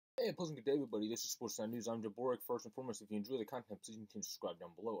Hey, pleasant good day, everybody. This is Sportsnet News. I'm Jaborik. First and foremost, if you enjoy the content, please continue to subscribe down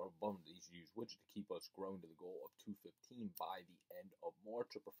below or above the easy-to-use widget to keep us growing to the goal of 215 by the end of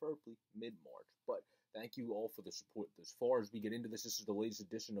March, or preferably mid-March. But thank you all for the support thus far. As we get into this, this is the latest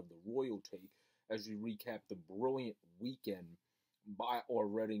edition of the Royal Take as we recap the brilliant weekend by our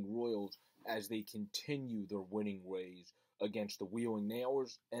Reading Royals as they continue their winning ways against the Wheeling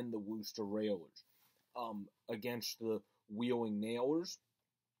Nailers and the Worcester Railers. Against the Wheeling Nailers,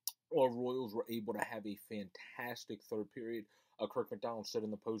 our Royals were able to have a fantastic third period. Kirk McDonald said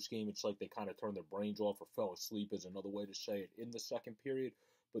in the postgame, it's like they kind of turned their brains off or fell asleep, is another way to say it, in the second period.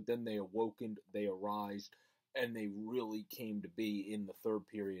 But then they awokened, they arised, and they really came to be in the third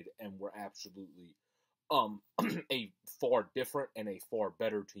period and were absolutely a far different and a far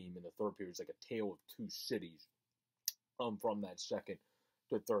better team in the third period. It's like a tale of two cities from that second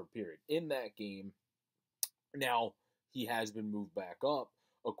to third period. In that game, now he has been moved back up.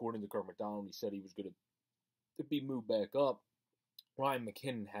 According to Kirk McDonald, he said he was going to be moved back up. Ryan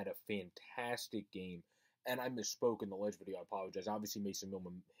McKinnon had a fantastic game, and I misspoke in the ledge video. I apologize. Obviously, Mason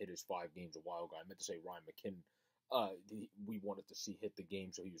Millman hit his 5 games a while ago. I meant to say Ryan McKinnon. We wanted to see hit the game,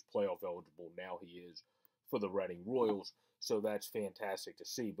 so he was playoff eligible. Now he is for the Reading Royals, so that's fantastic to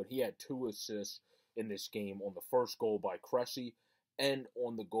see. But he had 2 assists in this game on the first goal by Cressy and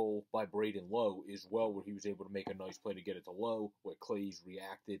on the goal by Braden Lowe as well, where he was able to make a nice play to get it to Lowe, where Clays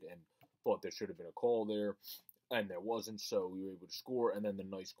reacted and thought there should have been a call there, and there wasn't, so we were able to score. And then the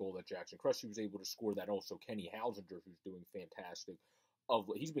nice goal that Jackson Cressy was able to score, that also Kenny Hausinger, who's doing fantastic.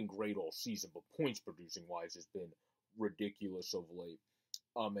 He's been great all season, but points producing wise has been ridiculous of late.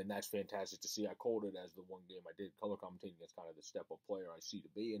 And that's fantastic to see. I called it as the one game I did color commentating as kind of the step-up player I see to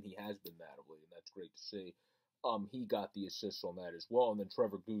be, and he has been that of late, and that's great to see. He got the assist on that as well. And then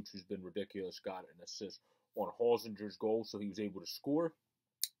Trevor Gooch, who's been ridiculous, got an assist on Hausinger's goal, so he was able to score,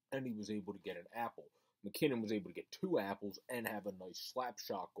 and he was able to get an apple. McKinnon was able to get 2 apples and have a nice slap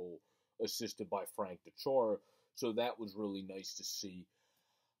shot goal assisted by Frank DeChara, so that was really nice to see.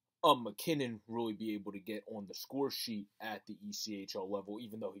 McKinnon really be able to get on the score sheet at the ECHL level,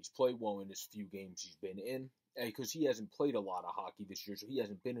 even though he's played well in his few games he's been in, because he hasn't played a lot of hockey this year, so he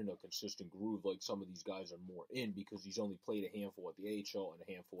hasn't been in a consistent groove like some of these guys are more in, because he's only played a handful at the AHL and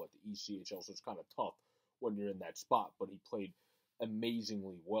a handful at the ECHL, so it's kind of tough when you're in that spot, but he played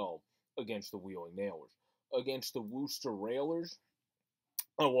amazingly well against the Wheeling Nailers. Against the Worcester Railers,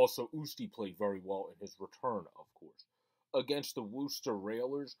 also Usti played very well in his return, of course. Against the Worcester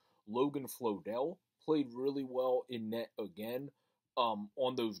Railers, Logan Flodell played really well in net again.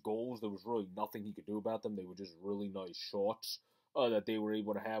 On those goals, there was really nothing he could do about them. They were just really nice shots that they were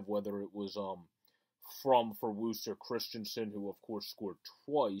able to have, whether it was for Worcester Christensen, who of course scored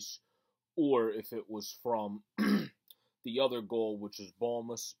twice, or if it was from the other goal, which is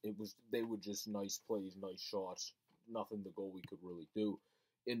Balmus. They were just nice plays, nice shots. Nothing the goal we could really do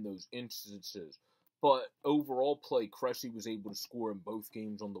in those instances. But overall play, Cressy was able to score in both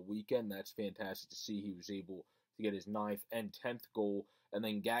games on the weekend. That's fantastic to see. He was able to get his 9th and 10th goal. And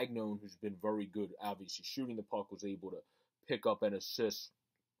then Gagnon, who's been very good, obviously shooting the puck, was able to pick up an assist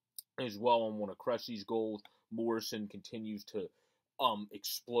as well on one of Cressy's goals. Morrison continues to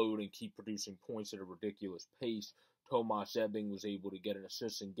explode and keep producing points at a ridiculous pace. Tomas Ebbing was able to get an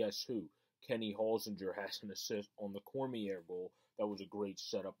assist, and guess who? Kenny Hausinger has an assist on the Cormier goal. That was a great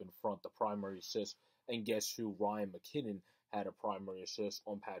setup in front, the primary assist. And guess who? Ryan McKinnon had a primary assist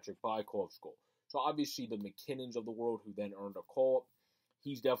on Patrick Bykov's goal. So obviously the McKinnons of the world, who then earned a call-up,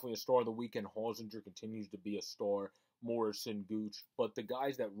 he's definitely a star of the weekend. Hausinger continues to be a star. Morrison, Gooch. But the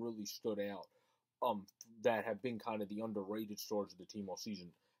guys that really stood out, that have been kind of the underrated stars of the team all season,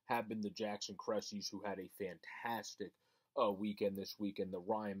 have been the Jackson Cressys, who had a fantastic weekend this weekend. The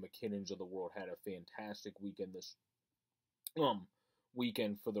Ryan McKinnons of the world had a fantastic weekend this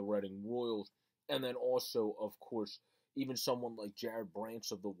weekend for the Reading Royals. And then also, of course, even someone like Jared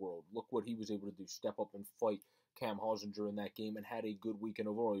Brantz of the world. Look what he was able to do. Step up and fight Cam Hausinger in that game and had a good weekend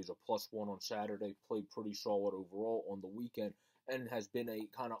overall. He was a +1 on Saturday, played pretty solid overall on the weekend, and has been a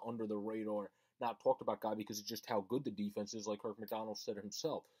kind of under the radar, not talked about guy because of just how good the defense is, like Kirk McDonald said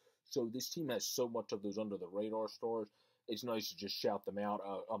himself. So this team has so much of those under the radar stars. It's nice to just shout them out.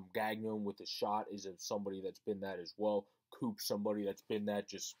 Gagnon with the shot is somebody that's been that as well. Coop, somebody that's been that,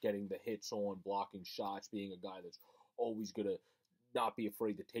 just getting the hits on, blocking shots, being a guy that's always going to not be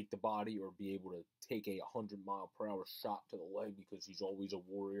afraid to take the body or be able to take a 100-mile-per-hour shot to the leg because he's always a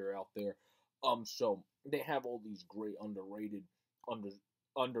warrior out there. So they have all these great underrated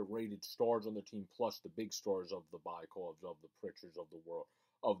stars on the team, plus the big stars of the Bykovs, of the Pritchards of the world,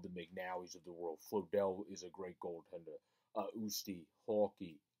 of the McNowies of the world. Flodell is a great goaltender. Usti,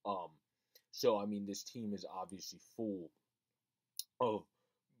 Hawkey, Um, so I mean, this team is obviously full of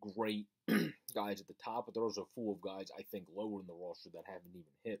great guys at the top, but they're also full of guys I think lower in the roster that haven't even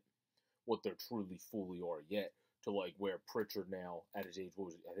hit what they're truly fully are yet. To like where Pritchard now at his age, what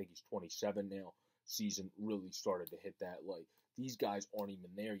was it? I think he's 27 now. Season really started to hit that. Like these guys aren't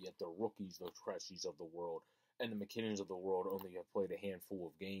even there yet. They're rookies, those Cressies of the world, and the McKinnons of the world only have played a handful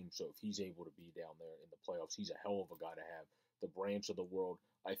of games. So if he's able to be down there in the playoffs, he's a hell of a guy to have. The Branch of the world,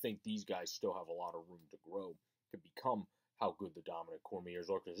 I think these guys still have a lot of room to grow to become how good the Dominic Cormiers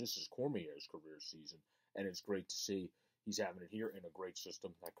are, because this is Cormier's career season, and it's great to see he's having it here in a great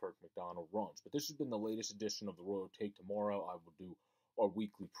system that Kirk McDonald runs. But this has been the latest edition of the Royal Take. Tomorrow I will do our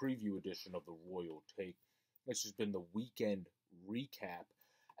weekly preview edition of the Royal Take. This has been the weekend recap,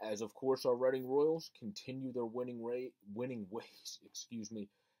 as of course our Reading Royals continue their winning ways,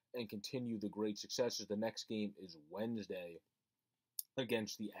 and continue the great successes. The next game is Wednesday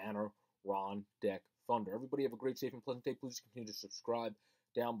against the Adirondack Thunder. Everybody have a great, safe, and pleasant day. Please continue to subscribe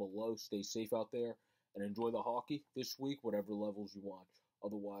down below. Stay safe out there and enjoy the hockey this week, whatever levels you want.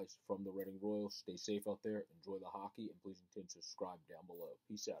 Otherwise, from the Reading Royals, stay safe out there, enjoy the hockey, and please continue to subscribe down below.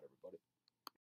 Peace out, everybody.